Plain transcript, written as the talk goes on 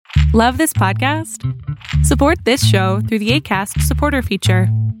Love this podcast? Support this show through the Acast supporter feature.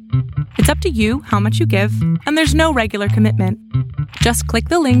 It's up to you how much you give, and there's no regular commitment. Just click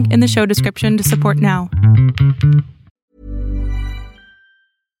the link in the show description to support now.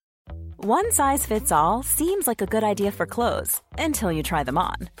 One size fits all seems like a good idea for clothes until you try them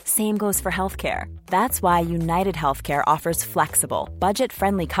on. Same goes for healthcare. That's why United Healthcare offers flexible,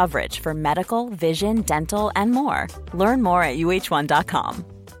 budget-friendly coverage for medical, vision, dental, and more. Learn more at uh1.com.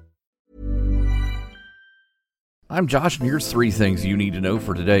 I'm Josh, and here's 3 things you need to know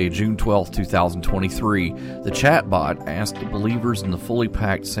for today, June 12th, 2023. The chatbot asked the believers in the fully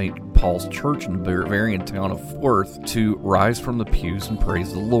packed St. Paul's Church in the Bavarian town of Fürth to rise from the pews and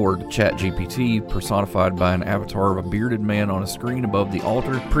praise the Lord. ChatGPT, personified by an avatar of a bearded man on a screen above the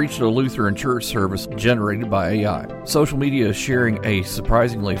altar, preached a Lutheran church service generated by AI. Social media is sharing a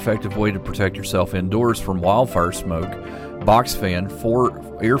surprisingly effective way to protect yourself indoors from wildfire smoke. Box fan,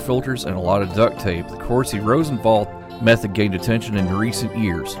 4 air filters, and a lot of duct tape. The Corsi-Rosenthal method gained attention in recent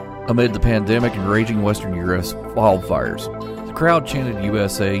years amid the pandemic and raging Western U.S. wildfires. The crowd chanted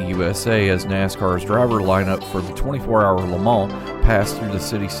USA, USA as NASCAR's driver lineup for the 24-hour Le Mans passed through the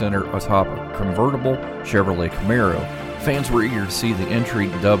city center atop a convertible Chevrolet Camaro. Fans were eager to see the entry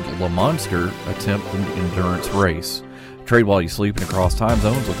dubbed Le Monster attempt an endurance race. Trade while you sleep and across time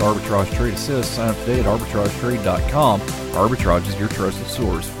zones with Arbitrage Trade Assist. Sign up today at arbitragetrade.com. Arbitrage is your trusted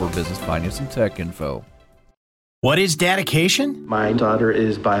source for business, finance, and tech info. What is dedication? My daughter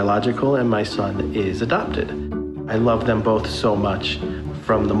is biological and my son is adopted. I love them both so much.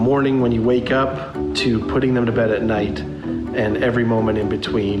 From the morning when you wake up to putting them to bed at night and every moment in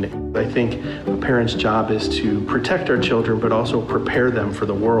between. I think a parent's job is to protect our children, but also prepare them for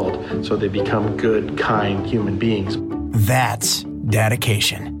the world so they become good, kind human beings. That's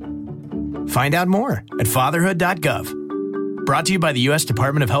dedication. Find out more at fatherhood.gov. Brought to you by the U.S.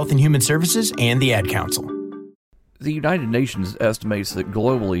 Department of Health and Human Services and the Ad Council. The United Nations estimates that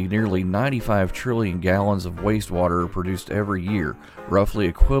globally nearly 95 trillion gallons of wastewater are produced every year, roughly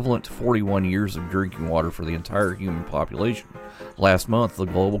equivalent to 41 years of drinking water for the entire human population. Last month, the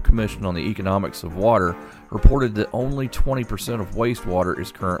Global Commission on the Economics of Water reported that only 20% of wastewater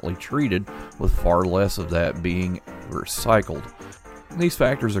is currently treated, with far less of that being recycled. These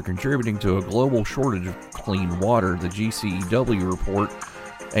factors are contributing to a global shortage of clean water. The GCEW report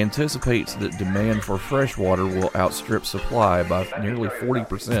anticipates that demand for fresh water will outstrip supply by nearly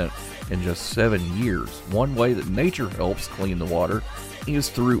 40% in just 7 years. One way that nature helps clean the water is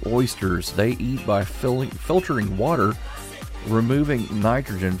through oysters. They eat by filtering water, removing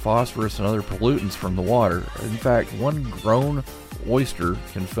nitrogen, phosphorus, and other pollutants from the water. In fact, one grown oyster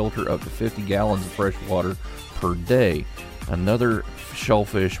can filter up to 50 gallons of fresh water per day. Another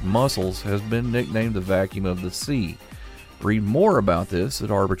shellfish, mussels, has been nicknamed the vacuum of the sea. Read more about this at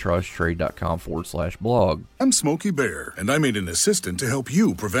arbitragetrade.com/blog. I'm Smokey Bear, and I made an assistant to help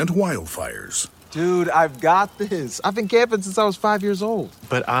you prevent wildfires. Dude, I've got this. I've been camping since I was 5 years old.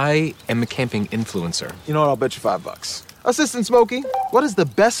 But I am a camping influencer. You know what? I'll bet you $5. Assistant Smokey, what is the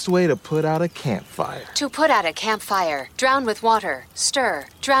best way to put out a campfire? To put out a campfire, drown with water, stir,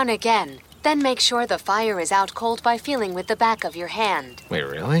 drown again. Then make sure the fire is out cold by feeling with the back of your hand. Wait,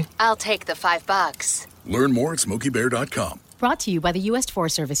 really? I'll take the $5. Learn more at SmokeyBear.com. Brought to you by the U.S.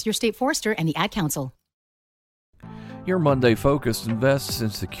 Forest Service, your state forester, and the Ad Council. Your Monday Focus invests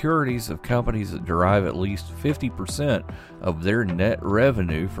in securities of companies that derive at least 50% of their net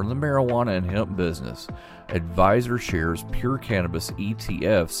revenue from the marijuana and hemp business. Advisor Shares Pure Cannabis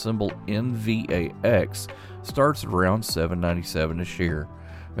ETF, symbol NVAX, starts at around $7.97 a share.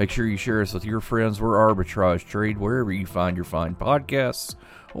 Make sure you share us with your friends. We're Arbitrage Trade, wherever you find your fine podcasts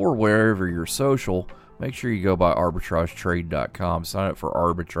or wherever you're social. Make sure you go by arbitragetrade.com. Sign up for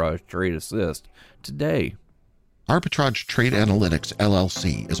Arbitrage Trade Assist today. Arbitrage Trade Analytics,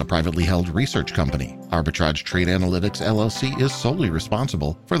 LLC is a privately held research company. Arbitrage Trade Analytics, LLC is solely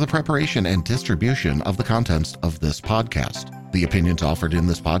responsible for the preparation and distribution of the contents of this podcast. The opinions offered in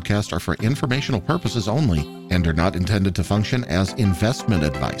this podcast are for informational purposes only and are not intended to function as investment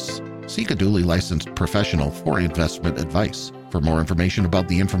advice. Seek a duly licensed professional for investment advice. For more information about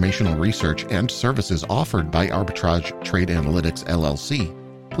the informational research and services offered by Arbitrage Trade Analytics, LLC,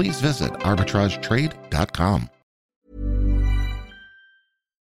 please visit arbitragetrade.com.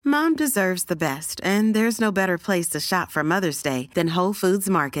 Mom deserves the best, and there's no better place to shop for Mother's Day than Whole Foods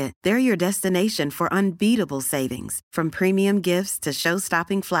Market. They're your destination for unbeatable savings, from premium gifts to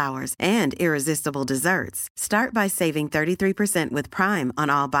show-stopping flowers and irresistible desserts. Start by saving 33% with Prime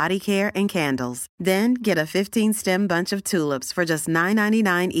on all body care and candles. Then get a 15-stem bunch of tulips for just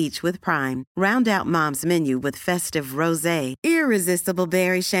 $9.99 each with Prime. Round out Mom's menu with festive rosé, irresistible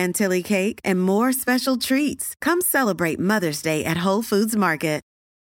berry chantilly cake, and more special treats. Come celebrate Mother's Day at Whole Foods Market.